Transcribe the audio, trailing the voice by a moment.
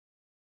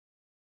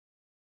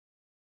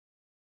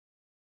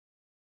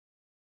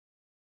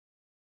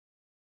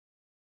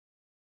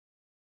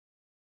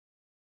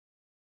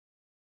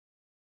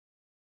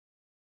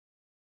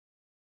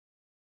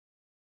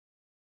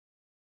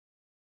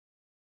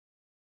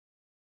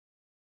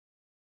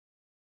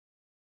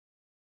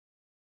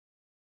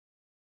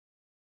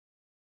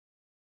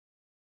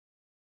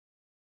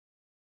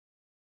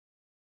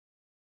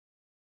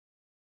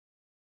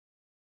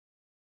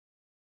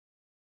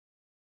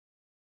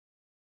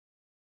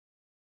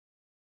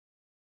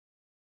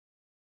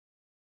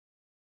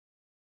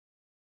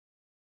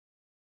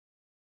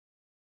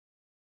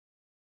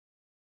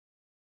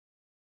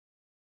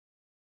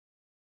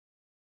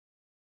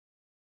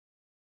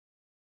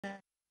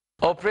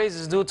All praise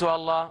is due to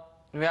Allah.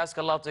 We ask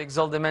Allah to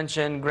exalt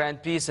dimension,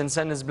 grant peace and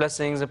send His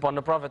blessings upon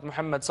the Prophet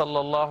Muhammad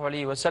sallallahu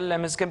alaihi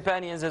wasallam, his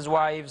companions, his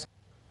wives,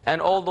 and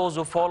all those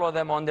who follow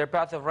them on their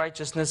path of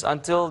righteousness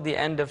until the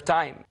end of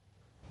time.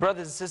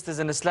 Brothers and sisters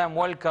in Islam,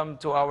 welcome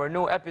to our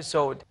new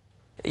episode,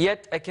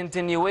 yet a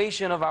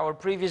continuation of our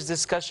previous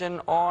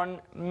discussion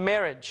on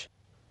marriage.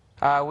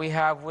 We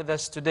have with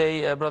us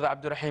today Brother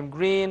Abdur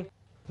Green,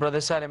 Brother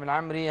Saleem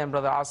Al Aamry, and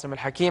Brother Assim Al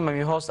Hakeem, and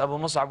your host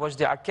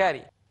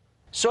AbuMussabWajdiAkkari.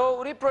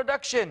 So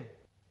reproduction,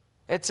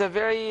 it's a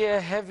very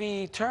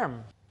heavy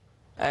term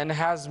and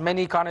has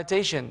many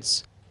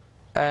connotations.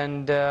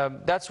 And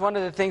that's one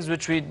of the things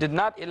which we did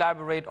not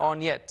elaborate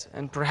on yet.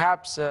 And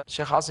perhaps,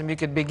 Sheikh Assim, you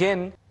could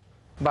begin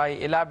by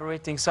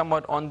elaborating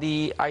somewhat on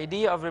the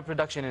idea of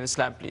reproduction in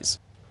Islam, please.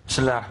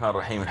 Bismillah ar-Rahman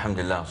ar-Rahim,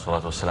 alhamdulillah,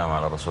 salatu wassalamu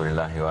ala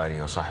rasulillahi wa alihi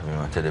wa sahbihi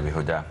wa tada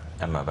bihuda,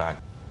 amma ba'd.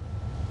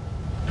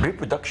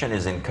 Reproduction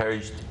is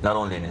encouraged not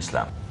only in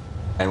Islam.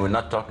 And we're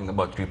not talking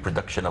about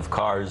reproduction of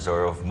cars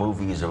or of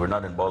movies, or we're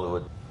not in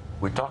Bollywood.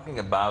 We're talking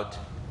about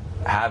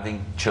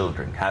having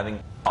children, having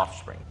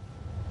offspring.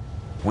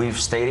 We've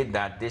stated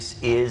that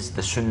this is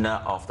the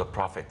sunnah of the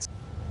prophets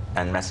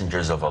and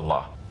messengers of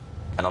Allah.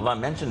 And Allah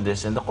mentioned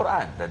this in the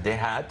Quran, that they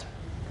had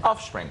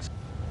offsprings.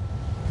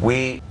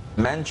 We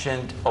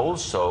mentioned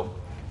also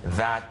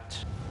that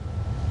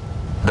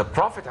the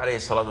Prophet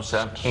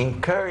ﷺ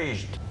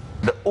encouraged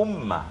the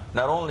ummah,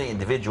 not only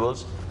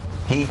individuals,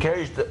 he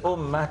encouraged the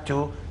ummah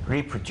to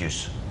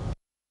reproduce.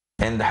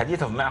 In the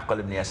hadith of Ma'qal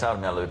ibn Yasar,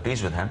 may Allah be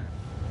pleased with him,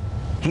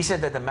 he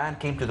said that the man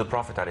came to the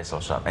Prophet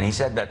ﷺ, and he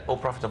said that, "O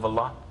Prophet of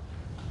Allah,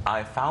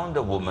 I found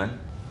a woman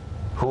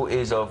who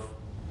is of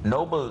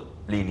noble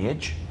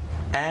lineage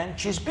and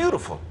she's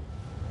beautiful,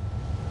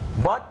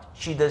 but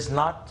she does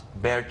not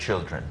bear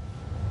children.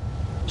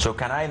 So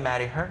can I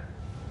marry her?"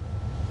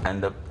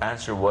 And the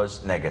answer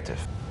was negative.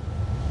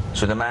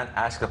 So the man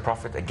asked the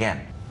Prophet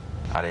again,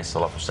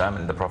 ﷺ,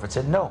 and the Prophet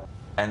said no.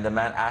 And the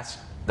man asked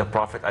the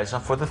Prophet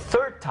ﷺ for the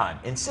third time,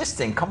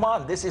 insisting, "Come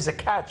on, this is a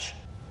catch.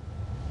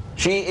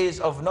 She is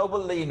of noble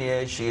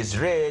lineage, she is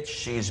rich,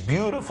 she is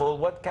beautiful.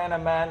 What can a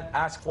man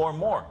ask for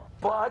more?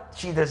 But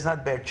she does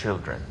not bear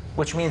children,"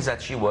 which means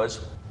that she was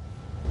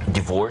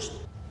divorced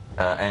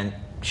and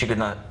she could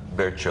not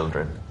bear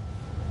children.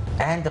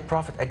 And the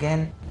Prophet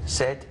again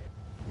said,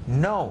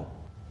 "No,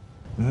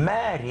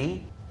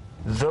 marry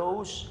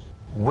those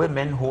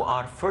women who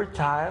are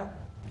fertile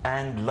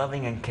and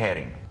loving and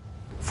caring,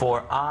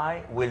 for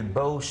I will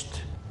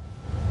boast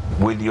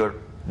with your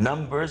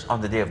numbers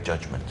on the day of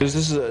judgment." Is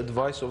this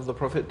advice of the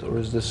Prophet, or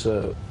is this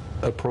a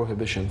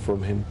prohibition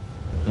from him?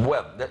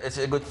 Well, it's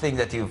a good thing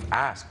that you've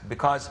asked,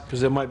 because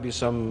there might be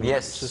some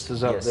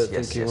sisters out there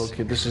thinking,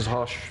 okay, this is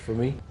harsh for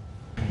me.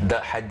 The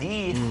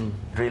hadith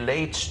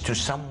relates to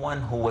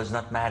someone who was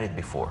not married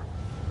before,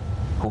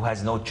 who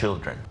has no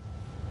children.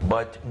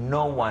 But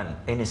no one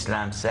in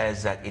Islam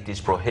says that it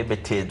is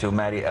prohibited to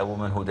marry a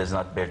woman who does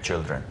not bear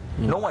children.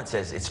 No one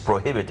says it's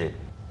prohibited.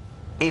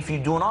 If you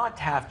do not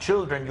have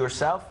children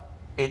yourself,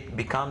 it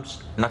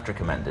becomes not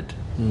recommended.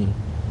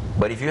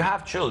 But if you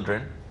have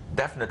children,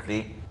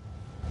 definitely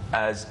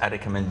as a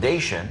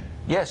recommendation,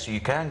 yes,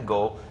 you can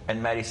go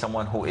and marry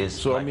someone who is...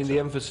 So I mean, the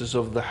emphasis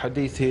of the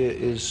hadith here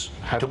is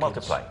to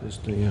multiply.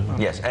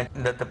 Yes, and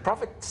that the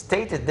Prophet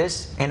stated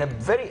this in a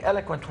very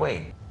eloquent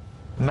way.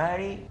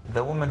 Marry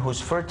the woman who's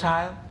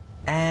fertile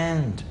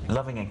and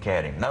loving and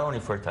caring, not only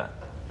fertile.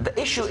 The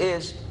issue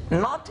is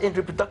not in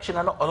reproduction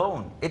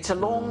alone. It's a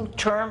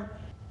long-term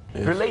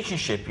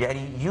relationship.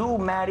 You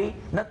marry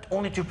not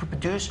only to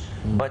reproduce,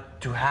 but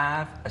to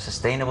have a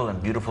sustainable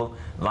and beautiful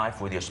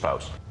life with your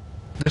spouse.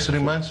 This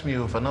reminds me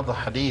of another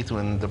hadith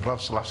when the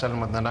Prophet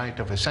ﷺ on the night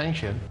of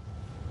Ascension,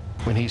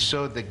 when he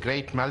saw the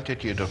great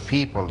multitude of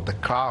people, the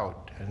crowd,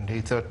 and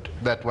he thought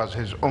that was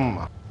his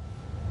ummah.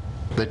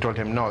 They told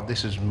him, "No,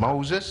 this is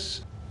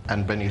Moses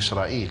and Bani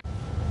Israel."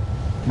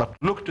 But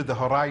look to the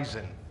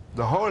horizon.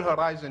 The whole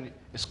horizon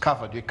is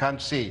covered. You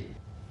can't see.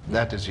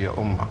 That is your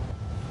ummah.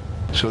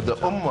 So the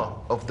ummah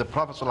of the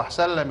Prophet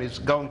ﷺ is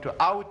going to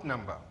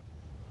outnumber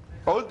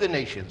all the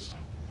nations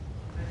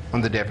on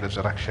the day of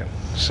resurrection.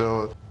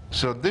 So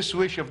this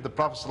wish of the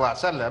Prophet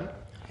ﷺ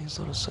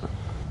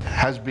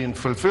has been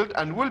fulfilled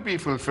and will be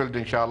fulfilled,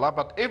 inshallah.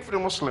 But every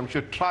Muslim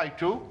should try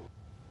to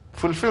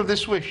fulfill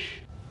this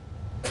wish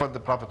for the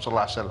Prophet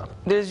ﷺ.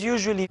 There's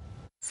usually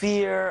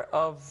fear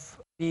of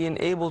being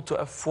able to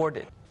afford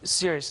it.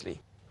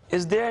 Seriously.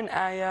 Is there an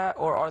ayah,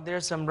 or are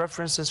there some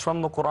references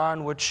from the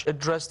Quran which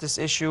address this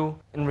issue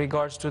in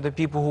regards to the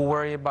people who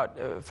worry about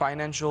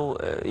financial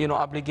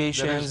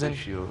obligations? There is and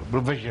issue,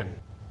 provision.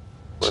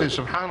 See,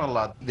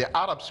 subhanAllah, the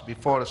Arabs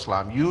before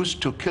Islam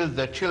used to kill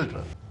their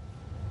children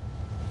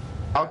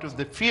out of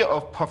the fear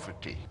of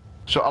poverty.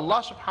 So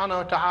Allah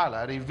subhanahu wa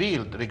ta'ala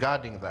revealed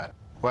regarding that,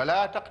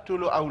 وَلَا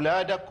تَقْتُلُوا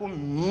أَوْلَادَكُمْ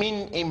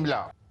مِنْ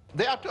إِمْلَاقٍ.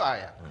 There are two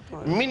ayah.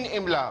 مِنْ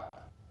إِمْلَاقٍ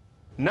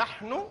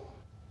نَحْنُ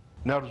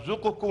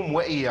نَرْزُقُكُمْ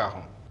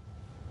وَإِيَّاهُمْ.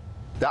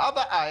 The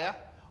other ayah,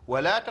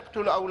 وَلَا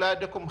تَقْتُلُوا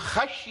أَوْلَادَكُمْ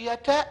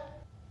خَشْيَةَ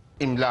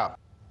إِمْلَاقٍ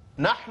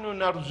نَحْنُ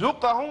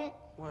نَرْزُقَهُمْ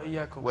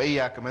وإياكم.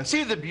 وإياكم. And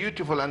see the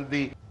beautiful and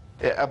the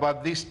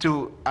about these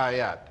two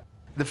ayat.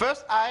 The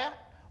first ayah,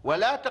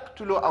 وَلَا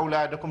تَقْتُلُوا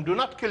أَوْلَادَكُمْ, do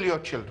not kill your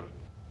children.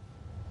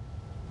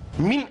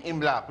 Min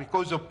imlaq,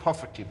 because of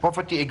poverty.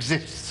 Poverty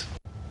exists.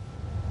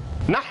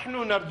 نَحْنُ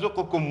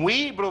نَرْزُقُكُمْ,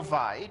 we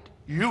provide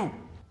you.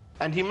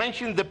 And he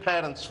mentioned the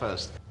parents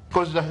first,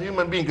 because the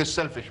human being is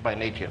selfish by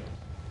nature.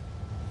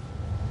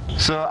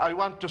 So I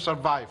want to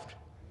survive.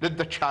 Let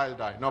the child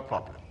die, no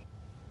problem.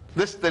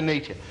 This is the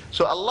nature.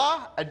 So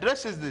Allah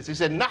addresses this. He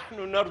said, نَحْنُ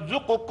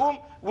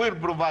نَرْزُقُكُمْ, we'll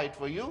provide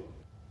for you,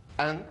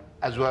 and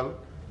as well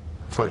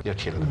for your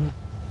children.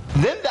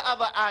 Then the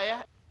other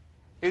ayah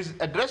is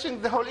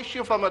addressing the whole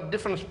issue from a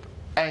different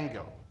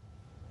angle.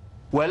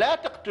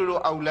 وَلَا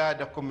تَقْتُلُوا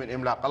أَوْلَادَكُمْ مِنْ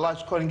إِمْلَاقٍ. Allah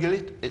is calling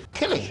it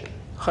killing.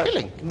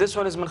 Killing. This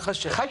one is من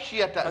خشية.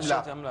 خشية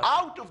إملاق.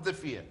 Out of the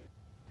fear.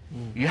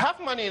 You have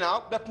money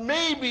now, but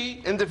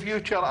maybe in the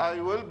future I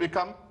will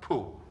become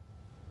poor.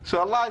 So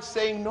Allah is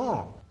saying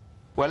no.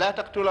 وَلَا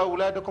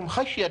تَقْتُلُوا أَوْلَادَكُمْ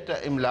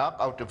خَشْيَةَ إِمْلَاقٍ,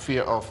 out of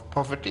fear of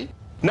poverty.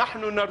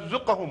 نَحْنُ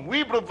نَرْزُقَهُمْ,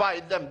 we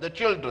provide them, the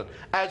children,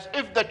 as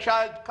if the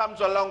child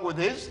comes along with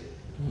his,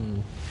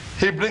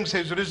 he brings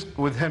his rizq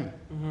with him.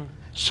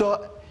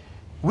 So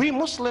we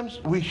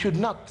Muslims, we should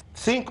not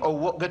think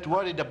or get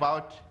worried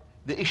about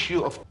the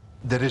issue of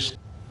the rizq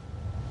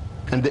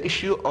and the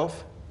issue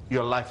of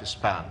your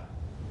lifespan,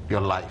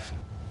 your life.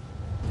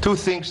 Two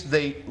things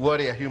they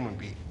worry a human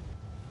being: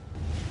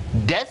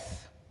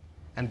 death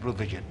and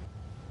provision.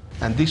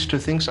 And these two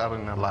things are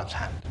in Allah's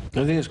hand.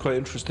 I think it's quite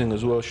interesting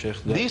as well,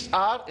 Sheikh. These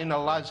are in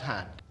Allah's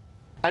hand.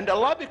 And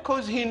Allah,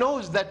 because He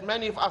knows that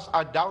many of us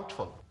are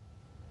doubtful,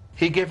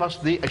 He gave us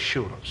the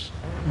assurance.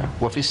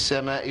 وَفِي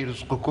السَّمَاءِ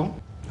رِزْقُكُمْ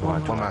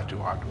وَمَا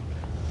تُوعَدُونَ.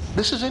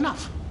 This is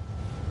enough.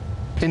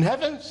 In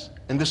heavens,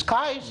 in the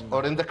skies,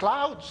 or in the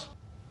clouds,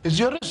 is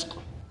your rizq.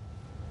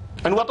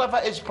 And whatever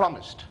is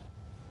promised.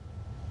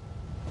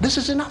 This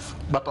is enough.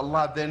 But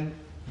Allah then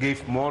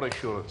gave more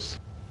assurance.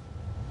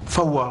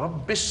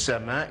 فَوَرَبِّ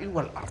السَّمَاءِ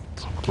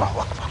وَالْأَرْضِ. Allahu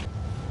Akbar.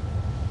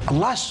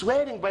 Allah is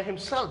swearing by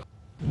Himself,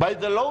 by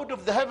the Lord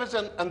of the heavens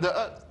and the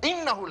earth.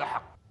 إِنَّهُ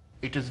لَحَقٌّ.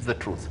 It is the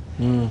truth.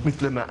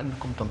 مِثْلَ مَا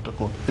أَنَّكُمْ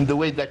تَنْطِقُونَ. In the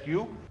way that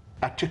you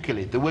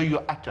articulate, the way you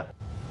utter.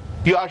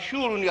 You are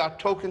sure when you are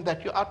talking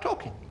that you are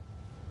talking.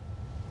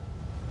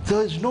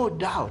 There is no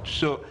doubt.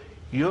 So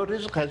your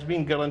rizq has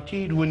been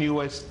guaranteed when you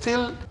were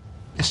still a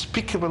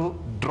despicable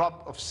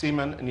drop of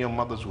semen in your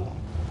mother's womb.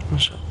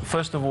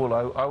 First of all,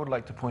 I would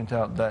like to point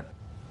out that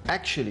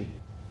actually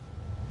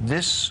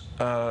this,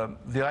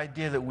 the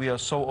idea that we are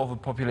so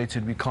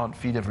overpopulated we can't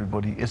feed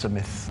everybody is a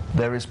myth.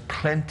 There is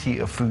plenty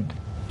of food.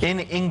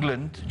 In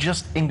England,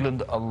 just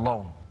England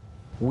alone,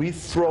 we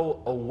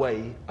throw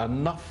away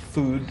enough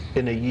food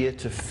in a year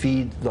to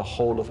feed the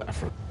whole of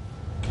Africa.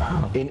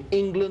 In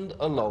England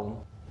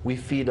alone, we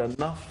feed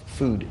enough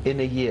food in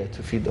a year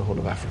to feed the whole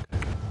of Africa.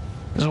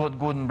 This is what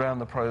Gordon Brown,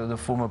 the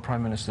former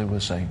Prime Minister,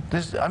 was saying.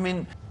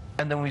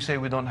 And then we say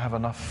we don't have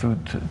enough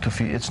food to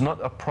feed. It's not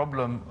a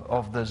problem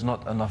of there's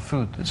not enough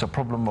food. It's a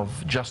problem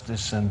of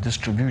justice and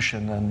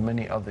distribution and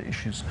many other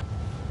issues.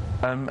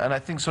 And I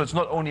think so it's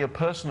not only a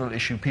personal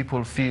issue,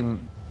 people feel,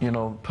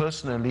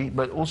 personally,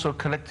 but also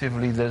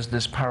collectively there's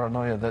this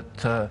paranoia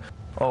that,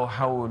 oh,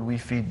 how will we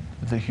feed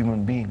the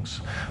human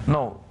beings?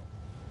 No,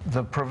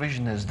 the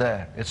provision is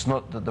there. It's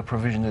not that the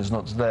provision is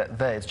not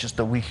there. It's just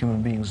that we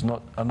human beings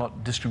are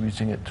not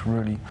distributing it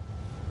really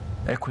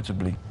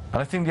equitably. And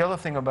I think the other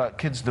thing about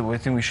kids that I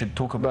think we should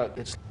talk about,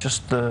 it's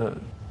just the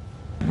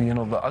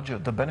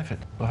ajr, the benefit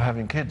of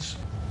having kids.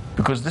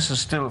 Because this is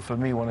still, for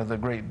me, one of the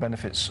great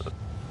benefits.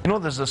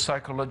 There's a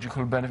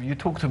psychological benefit. You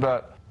talked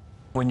about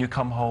when you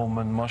come home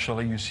and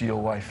mashallah you see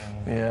your wife,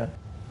 yeah?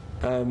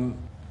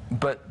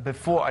 But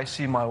before I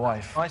see my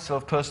wife,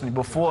 myself personally,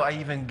 before I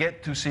even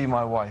get to see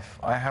my wife,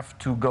 I have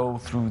to go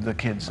through the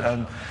kids.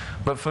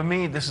 But for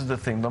me, this is the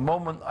thing. The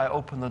moment I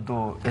open the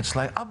door, it's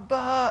like,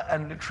 Abba!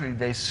 And literally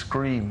they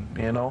scream,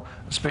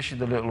 especially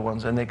the little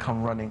ones, and they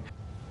come running.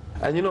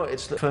 And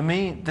for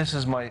me, this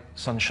is my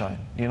sunshine.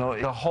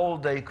 The whole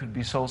day could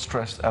be so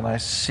stressed, and I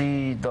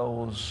see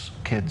those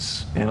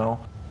kids, and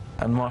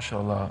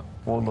mashallah,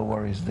 all the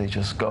worries, they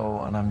just go,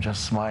 and I'm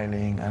just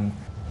smiling and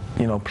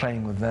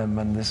playing with them,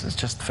 and this is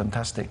just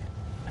fantastic.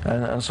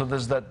 And so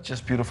there's that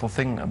just beautiful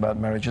thing about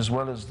marriage, as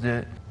well as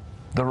the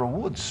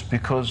rewards,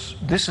 because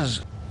this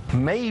is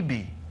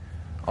maybe,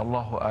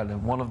 Allahu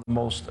Alam, one of the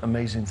most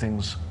amazing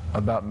things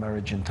about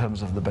marriage in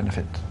terms of the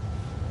benefit.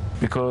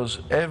 Because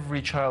every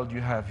child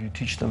you have, you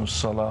teach them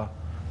Salah,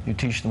 you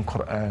teach them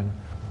Quran,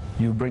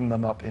 you bring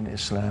them up in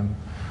Islam,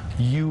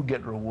 you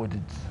get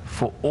rewarded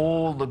for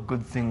all the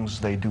good things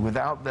they do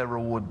without their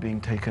reward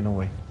being taken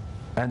away.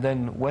 And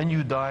then when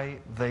you die,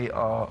 they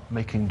are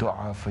making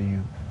dua for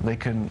you. They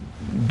can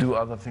do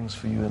other things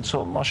for you. And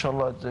so,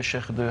 mashallah, the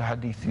Shaykh, the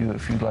hadith,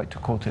 if you'd like to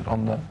quote it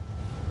on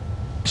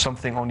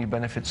something only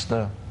benefits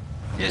the...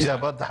 Yes, yeah,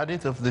 but the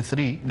hadith of the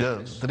three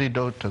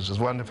daughters,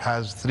 one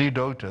has 3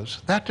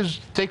 daughters, that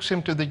takes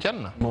him to the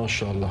Jannah.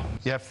 MashaAllah.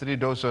 You have 3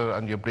 daughters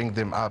and you bring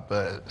them up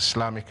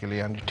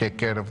Islamically and you take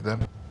care of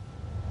them.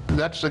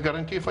 That's the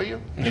guarantee for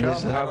you, And he said,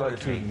 inshallah. how about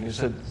three? You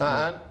said,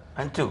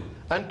 And two.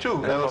 And two.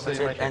 And the Prophet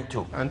said, and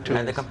two.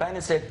 And the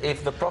companion said,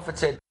 if the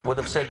Prophet would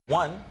have said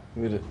one,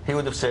 he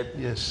would have said,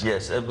 yes.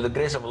 Yes. With the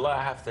grace of Allah,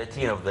 I have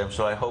 13 of them,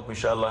 so I hope,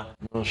 inshallah,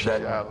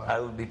 that I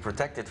will be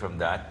protected from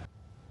that.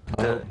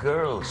 The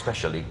girl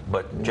especially,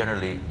 but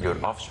generally your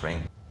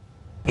offspring,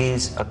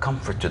 is a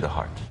comfort to the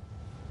heart.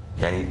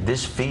 Yani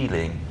this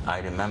feeling, I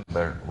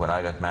remember when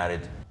I got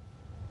married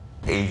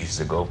ages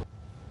ago,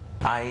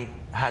 I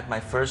had my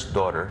first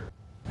daughter,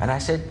 and I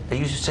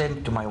used to say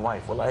to my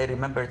wife, well, I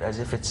remember it as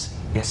if it's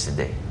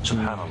yesterday,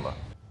 subhanallah.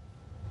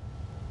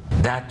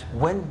 That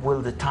when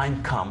will the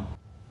time come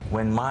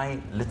when my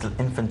little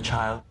infant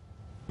child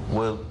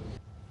will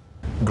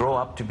grow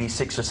up to be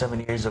 6 or 7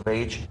 years of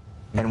age,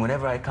 and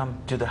whenever I come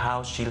to the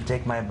house, she'll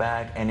take my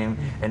bag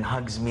and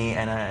hugs me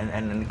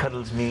and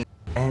cuddles me.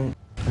 And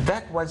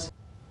that was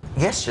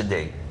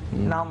yesterday.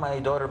 Now my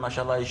daughter,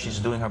 mashallah, she's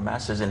doing her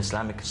master's in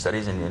Islamic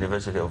studies in the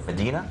University of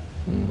Medina,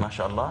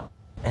 mashallah,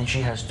 and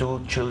she has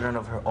 2 children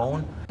of her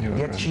own,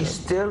 yet she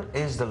still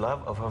is the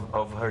love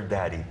of her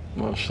daddy,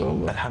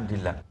 mashallah.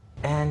 alhamdulillah.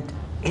 And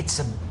it's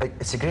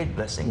a great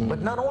blessing.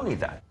 But not only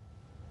that,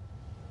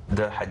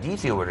 the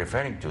hadith you were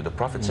referring to, the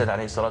Prophet said,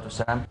 alayhi salatu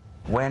wasalam,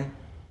 when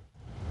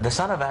the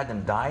son of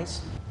Adam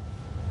dies,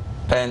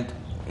 and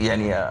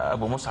yani,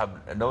 Abu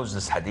Mussab knows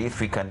this hadith,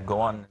 we can go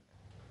on.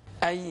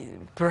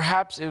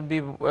 Perhaps it would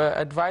be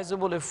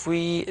advisable if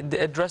we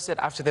address it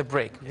after the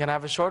break. We can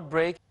have a short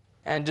break,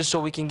 and just so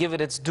we can give it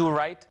its due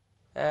right,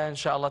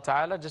 inshallah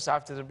ta'ala, just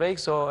after the break.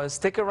 So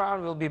stick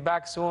around, we'll be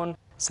back soon.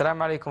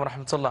 Assalamu alaikum wa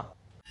rahmatullah.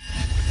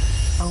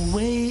 A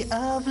way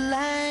of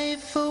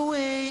life, a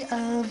way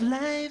of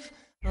life,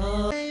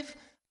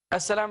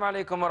 Assalamu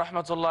alaikum wa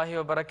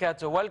rahmatullahi wa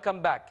barakatuh.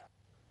 Welcome back.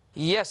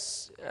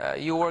 Yes,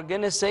 you were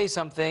going to say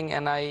something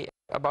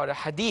about a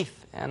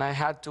hadith, and I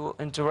had to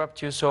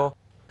interrupt you, so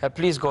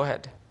please go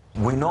ahead.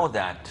 We know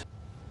that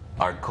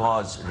our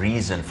cause,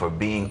 reason for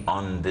being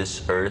on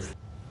this earth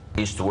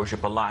is to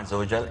worship Allah Azza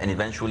wa Jal and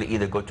eventually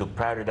either go to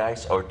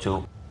paradise or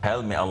to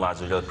hell. May Allah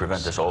Azza wa Jal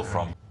prevent us all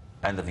from,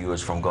 and the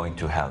viewers, from going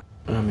to hell.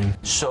 Ameen.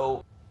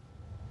 So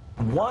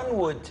one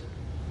would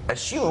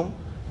assume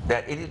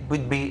that it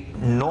would be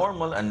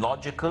normal and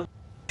logical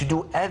to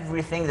do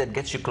everything that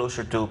gets you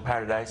closer to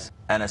paradise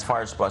and as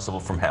far as possible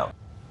from hell.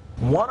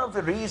 One of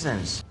the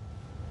reasons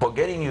for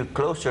getting you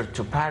closer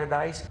to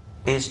paradise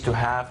is to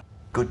have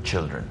good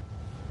children.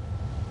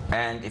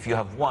 And if you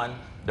have one,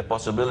 the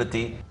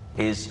possibility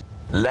is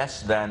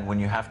less than when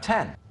you have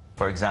 10,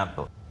 for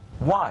example.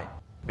 Why?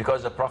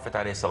 Because the Prophet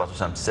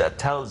ﷺ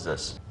tells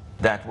us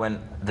that when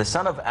the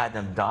son of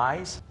Adam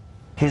dies,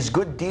 his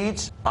good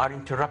deeds are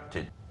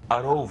interrupted,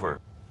 are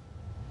over.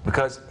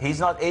 Because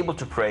he's not able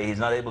to pray, he's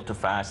not able to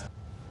fast,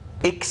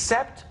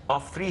 except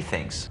of 3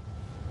 things.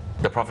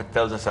 The Prophet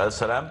tells us,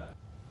 ﷺ,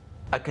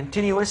 a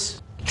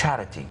continuous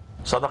charity,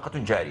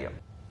 sadaqatun jariyah,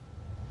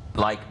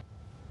 like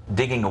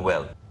digging a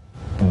well,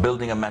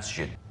 building a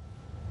masjid,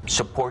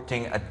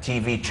 supporting a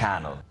TV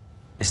channel,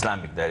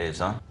 Islamic that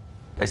is,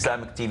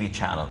 Islamic TV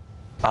channel,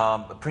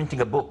 printing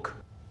a book.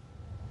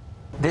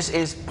 This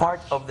is part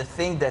of the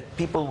thing that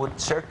people would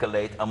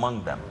circulate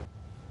among them.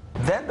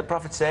 Then the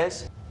Prophet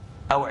says,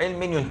 أو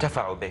علم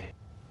ينتفع به.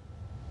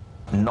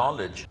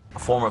 Knowledge, a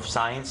form of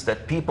science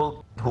that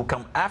people who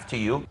come after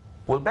you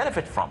will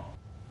benefit from.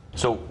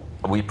 So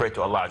we pray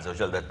to Allah Azza wa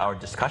Jal that our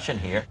discussion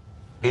here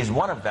is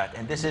one of that,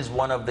 and this is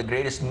one of the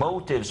greatest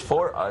motives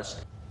for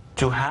us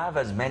to have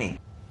as many,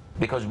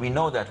 because we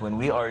know that when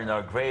we are in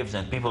our graves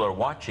and people are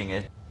watching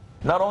it,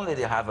 not only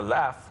they have a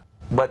laugh,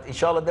 but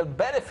inshallah they'll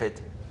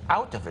benefit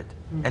out of it.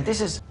 And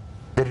this is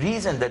the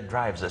reason that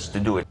drives us to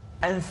do it.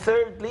 And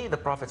thirdly, the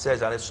Prophet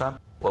says,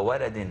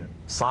 وَوَلَدٍ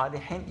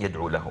صَالِحٍ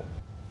يَدْعُو لَهُ.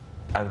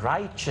 A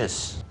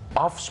righteous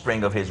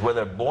offspring of his,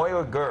 whether boy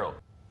or girl,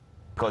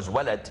 because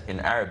walad in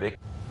Arabic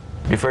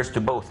refers to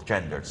both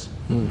genders.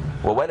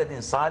 وَوَلَدٍ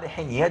صَالِحٍ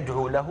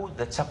يَدْعُو لَهُ,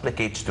 that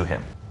supplicates to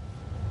him.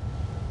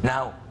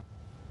 Now,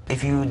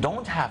 if you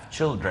don't have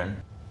children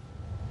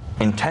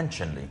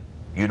intentionally,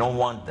 you don't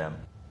want them,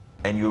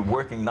 and you're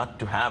working not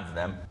to have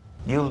them,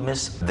 you'll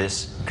miss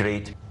this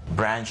great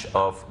branch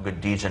of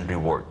good deeds and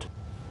reward.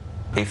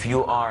 If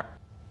you are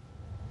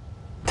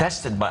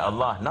tested by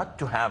Allah not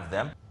to have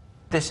them,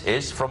 this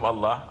is from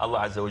Allah.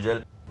 Allah Azza wa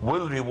Jal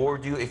will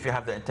reward you if you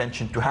have the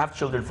intention to have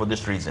children for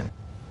this reason.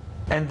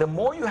 And the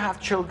more you have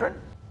children,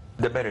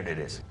 the better it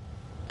is.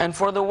 And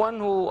for the one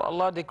who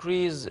Allah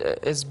decrees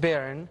is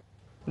barren,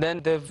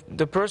 then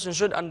the person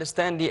should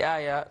understand the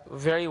ayah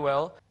very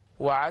well.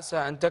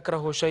 وَعَسَىٰ أَن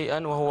تَكْرَهُوا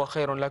شَيْئًا وَهُوَ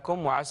خَيْرٌ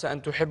لَكُمْ وَعَسَىٰ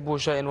أَن تُحِبُّوا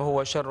شَيْئًا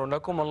وَهُوَ شَرٌّ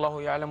لَكُمْ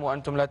وَاللَّهُ يَعْلَمُ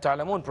وَأَنْتُمْ لَا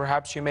تَعْلَمُونَ.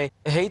 Perhaps you may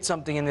hate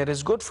something and it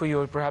is good for you,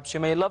 or perhaps you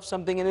may love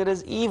something and it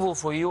is evil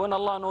for you, and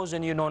Allah knows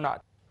and you know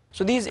not.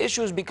 So these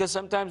issues, because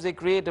sometimes they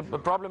create a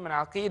problem in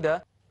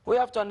Aqidah, we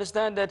have to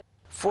understand that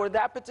for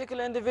that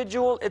particular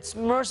individual, it's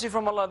mercy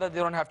from Allah that they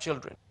don't have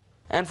children.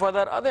 And for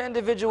that other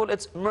individual,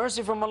 it's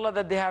mercy from Allah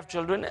that they have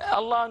children.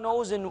 Allah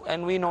knows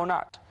and we know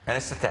not. And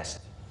it's a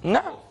test.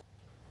 No,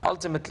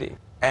 ultimately.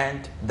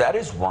 And that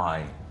is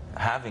why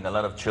having a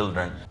lot of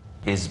children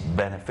is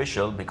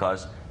beneficial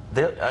because,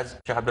 as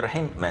Shaykh Abdur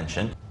Raheem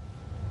mentioned,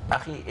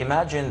 Akhi,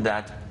 imagine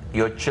that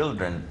your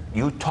children,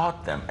 you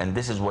taught them, and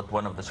this is what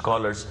one of the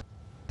scholars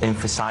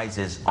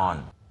emphasizes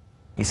on.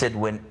 He said,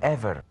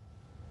 whenever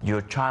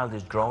your child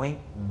is growing,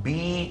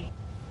 be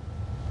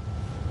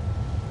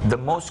the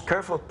most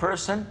careful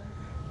person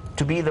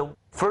to be the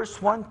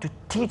first one to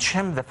teach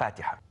him the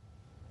Fatiha.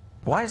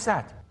 Why is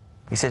that?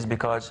 He says,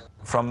 because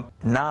from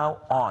now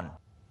on,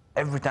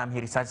 every time he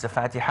recites the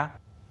Fatiha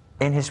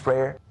in his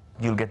prayer,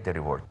 you'll get the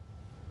reward.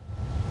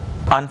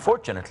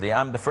 Unfortunately,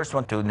 I'm the first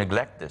one to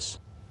neglect this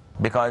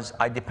because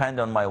I depend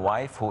on my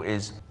wife, who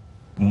is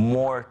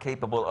more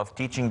capable of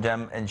teaching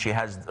them, and she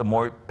has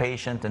more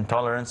patience and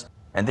tolerance.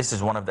 And this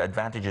is one of the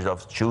advantages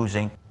of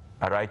choosing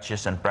a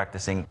righteous and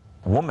practicing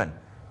woman,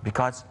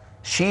 because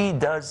she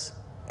does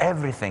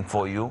everything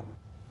for you,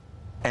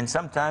 and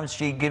sometimes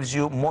she gives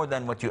you more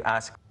than what you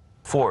ask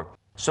for.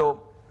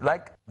 So,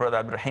 like Brother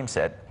Abdur Rahim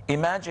said,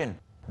 imagine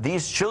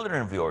these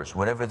children of yours,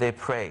 whenever they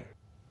pray,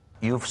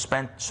 you've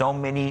spent so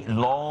many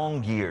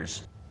long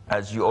years,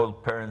 as you all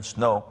parents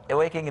know,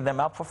 waking them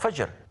up for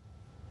Fajr.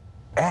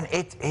 And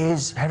it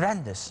is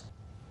horrendous.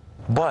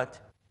 But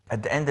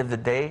at the end of the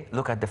day,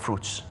 look at the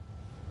fruits.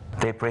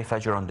 They pray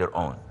Fajr on their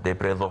own. They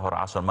pray Dhuhr,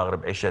 Asr,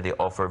 Maghrib, Isha. They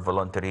offer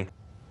voluntary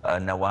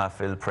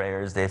nawafil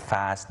prayers. They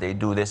fast. They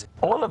do this.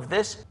 All of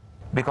this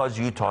because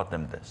you taught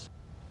them this.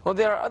 Well,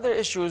 there are other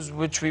issues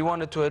which we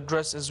wanted to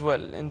address as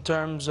well in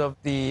terms of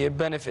the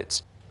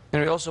benefits.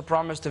 And we also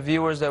promised the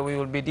viewers that we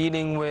will be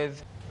dealing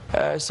with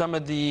some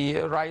of the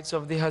rights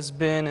of the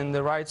husband and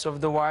the rights of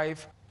the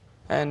wife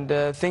and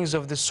things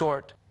of the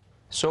sort.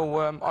 So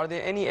are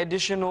there any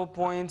additional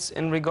points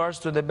in regards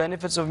to the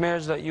benefits of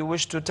marriage that you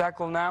wish to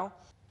tackle now?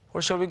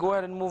 Or shall we go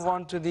ahead and move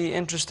on to the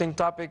interesting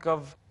topic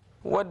of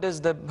what does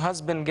the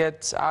husband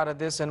get out of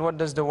this and what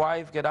does the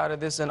wife get out of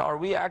this, and are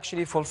we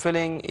actually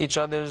fulfilling each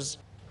other's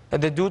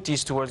the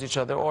duties towards each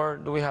other, or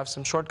do we have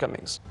some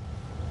shortcomings?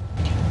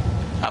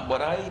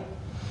 What I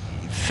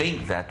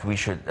think that we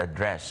should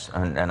address,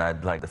 and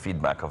I'd like the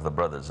feedback of the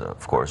brothers,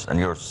 of course, and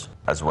yours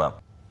as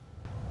well.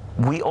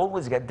 We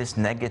always get this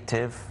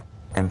negative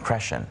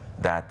impression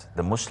that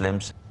the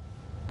Muslims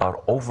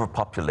are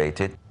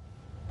overpopulated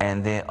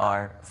and they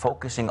are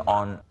focusing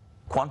on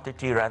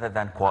quantity rather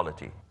than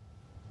quality.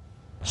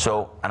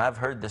 So, and I've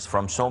heard this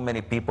from so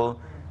many people,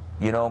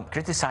 you know,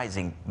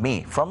 criticizing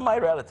me, from my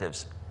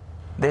relatives.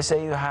 They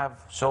say, you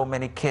have so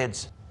many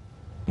kids,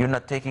 you're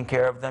not taking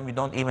care of them, you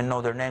don't even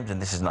know their names,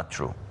 and this is not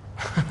true.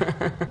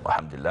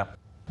 Alhamdulillah.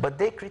 But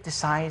they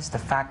criticize the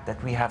fact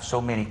that we have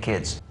so many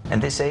kids.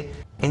 And they say,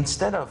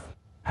 instead of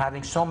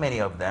having so many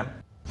of them,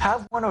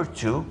 have one or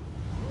two,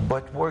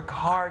 but work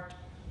hard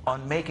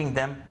on making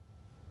them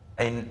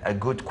in a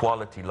good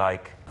quality,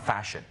 like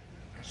fashion.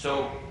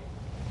 So,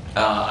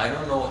 I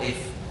don't know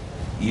if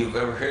you've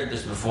ever heard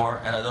this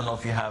before, and I don't know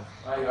if you have.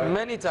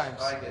 Many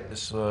times. I get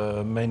this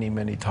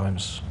many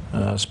times,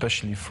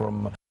 especially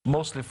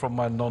mostly from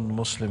my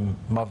non-Muslim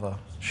mother.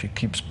 She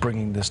keeps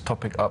bringing this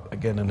topic up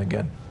again and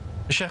again.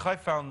 Sheikh, I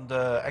found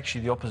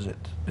actually the opposite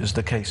is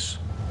the case.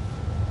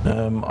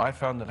 I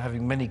found that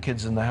having many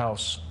kids in the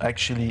house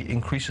actually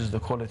increases the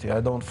quality. I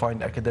don't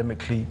find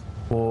academically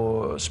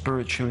or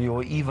spiritually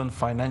or even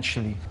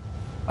financially,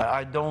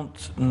 I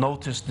don't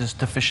notice this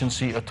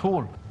deficiency at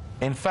all.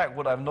 In fact,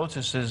 what I've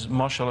noticed is,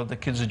 mashallah, the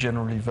kids are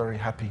generally very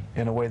happy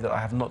in a way that I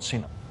have not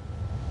seen.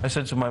 I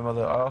said to my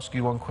mother, I ask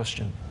you one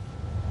question.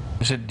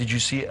 I said, did you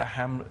see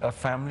a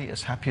family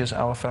as happy as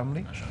our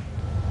family?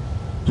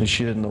 And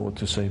she didn't know what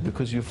to say,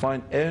 because you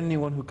find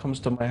anyone who comes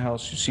to my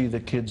house, you see the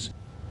kids,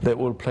 they're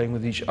all playing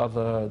with each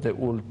other, they're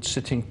all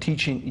sitting,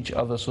 teaching each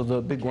other, so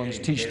the big ones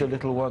teach the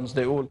little ones,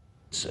 they all,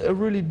 it's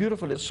really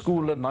beautiful. It's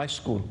school, a nice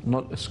school,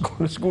 not a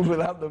school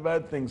without the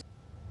bad things.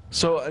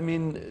 So, I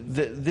mean,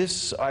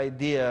 this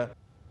idea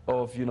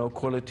of, you know,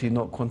 quality,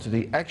 not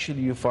quantity,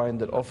 actually you find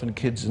that often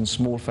kids in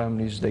small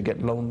families, they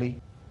get lonely,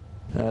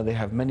 they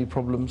have many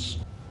problems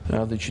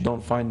that you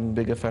don't find in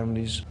bigger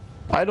families.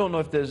 I don't know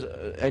if there's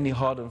any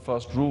hard and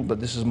fast rule,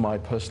 but this is my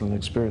personal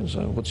experience.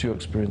 What's your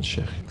experience,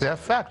 Sheikh? There are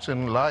facts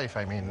in life.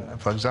 I mean,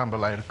 for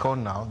example, I recall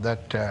now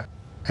that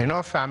in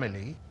our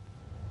family,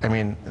 I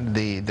mean,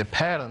 the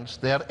parents,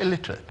 they are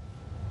illiterate.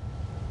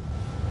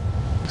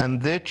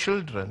 And their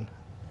children,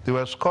 they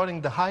were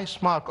scoring the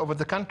highest mark over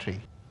the country.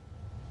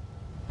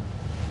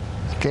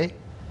 Okay?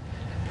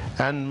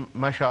 And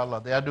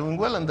mashallah, they are doing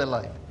well in their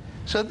life.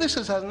 So this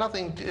has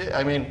nothing to,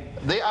 I mean,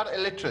 they are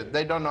illiterate,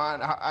 they don't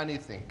know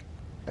anything.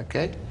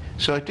 Okay?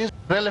 So it is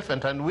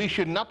relevant, and we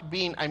should not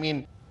be, I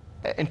mean,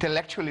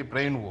 intellectually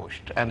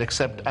brainwashed and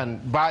accept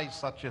and buy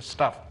such a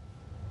stuff.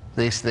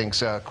 These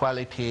things are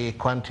quality,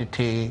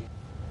 quantity,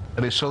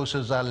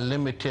 resources are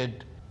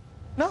limited.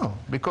 No,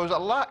 because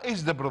Allah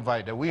is the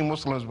provider. We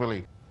Muslims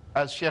believe,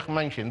 as Sheikh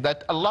mentioned,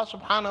 that Allah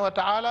subhanahu wa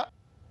ta'ala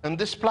in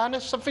this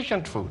planet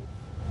sufficient food.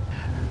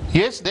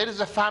 Yes, there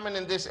is a famine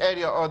in this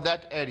area or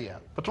that area.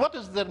 But what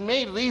is the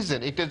main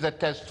reason? It is a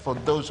test for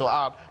those who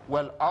are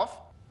well off.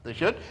 They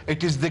should.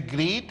 It is the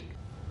greed.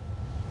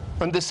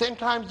 And the same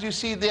times you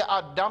see they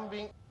are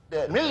dumping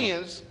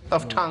millions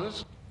of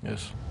tons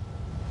Yes.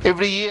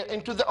 every year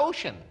into the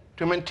ocean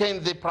to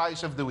maintain the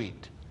price of the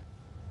wheat.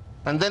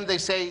 And then they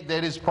say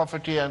there is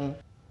poverty and...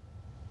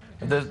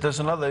 There's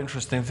another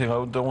interesting thing.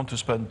 I don't want to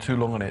spend too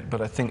long on it,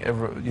 but I think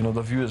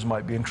the viewers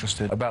might be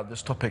interested about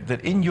this topic,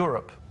 that in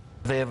Europe,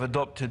 they have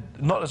adopted,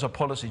 not as a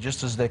policy,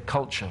 just as their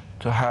culture,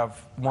 to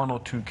have 1 or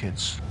 2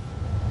 kids.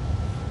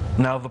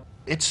 Now,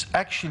 it's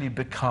actually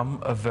become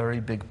a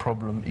very big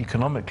problem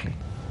economically.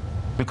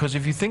 Because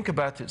if you think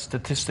about it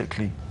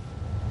statistically,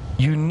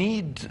 you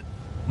need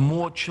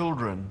more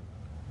children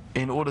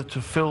in order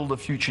to fill the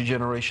future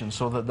generation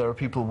so that there are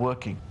people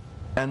working,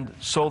 and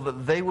so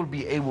that they will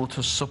be able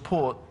to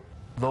support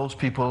those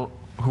people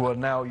who are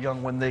now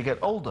young when they get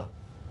older.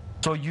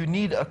 So you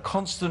need a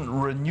constant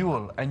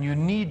renewal, and you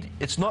need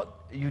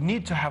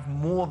to have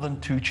more than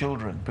 2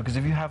 children, because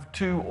if you have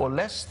 2 or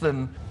less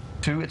than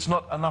 2, it's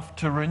not enough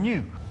to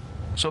renew.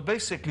 So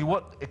basically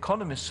what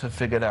economists have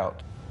figured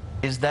out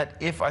is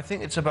that I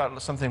think it's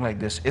about something like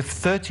this: if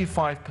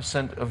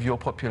 35% of your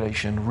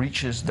population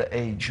reaches the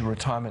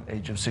retirement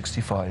age of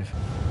 65,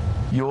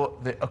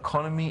 the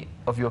economy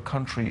of your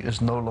country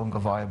is no longer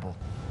viable.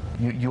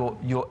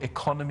 Your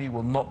economy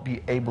will not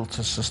be able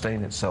to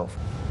sustain itself.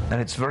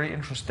 And it's very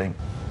interesting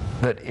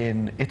that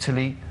in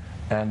Italy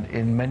and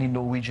in many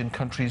Norwegian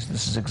countries,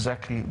 this is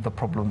exactly the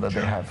problem that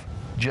they have.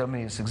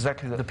 Germany is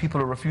exactly that. The people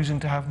are refusing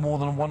to have more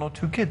than 1 or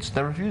 2 kids.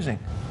 They're refusing.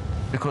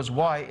 Because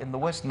why? In the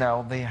West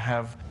now, they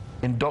have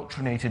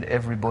indoctrinated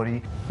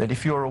everybody that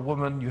if you're a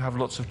woman, you have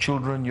lots of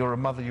children, you're a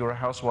mother, you're a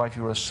housewife,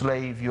 you're a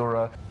slave, you're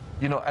a,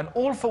 and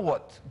all for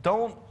what?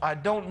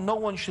 No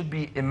one should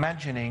be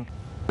imagining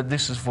that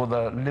this is for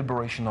the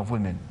liberation of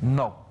women.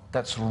 No,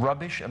 that's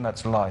rubbish and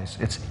that's lies.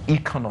 It's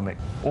economic.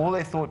 All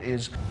they thought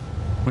is,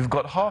 we've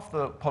got half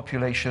the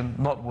population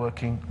not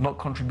working, not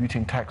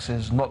contributing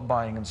taxes, not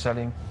buying and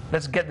selling.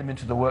 Let's get them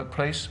into the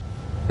workplace.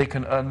 They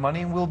can earn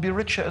money and we'll be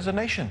richer as a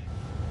nation.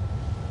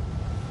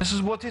 This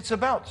is what it's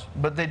about.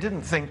 But they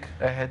didn't think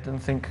ahead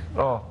and think,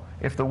 oh,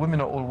 if the women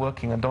are all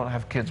working and don't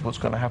have kids, what's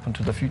going to happen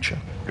to the future?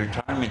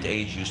 Retirement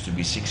age used to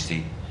be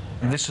 60.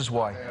 This is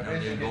why.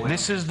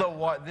 This is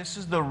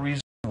the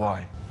reason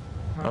why.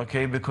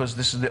 Okay, because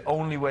this is the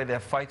only way they're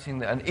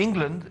fighting. And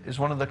England is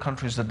one of the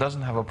countries that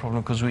doesn't have a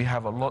problem because we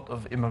have a lot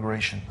of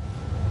immigration.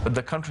 But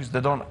the countries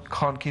that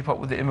can't keep up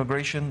with the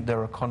immigration,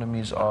 their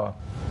economies are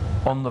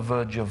on the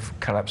verge of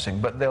collapsing.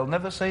 But they'll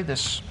never say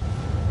this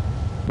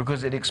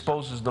because it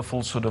exposes the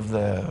falsehood of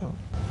their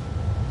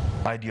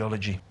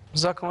ideology.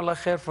 Jazakumullah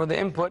khair for the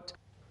input.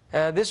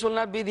 This will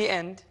not be the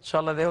end.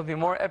 Inshallah, there will be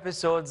more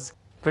episodes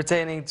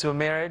pertaining to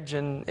marriage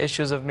and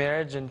issues of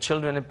marriage and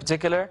children in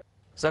particular.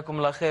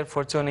 Jazakumullah khair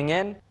for tuning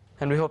in,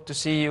 and we hope to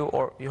see you,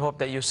 or we hope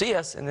that you see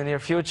us in the near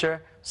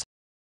future.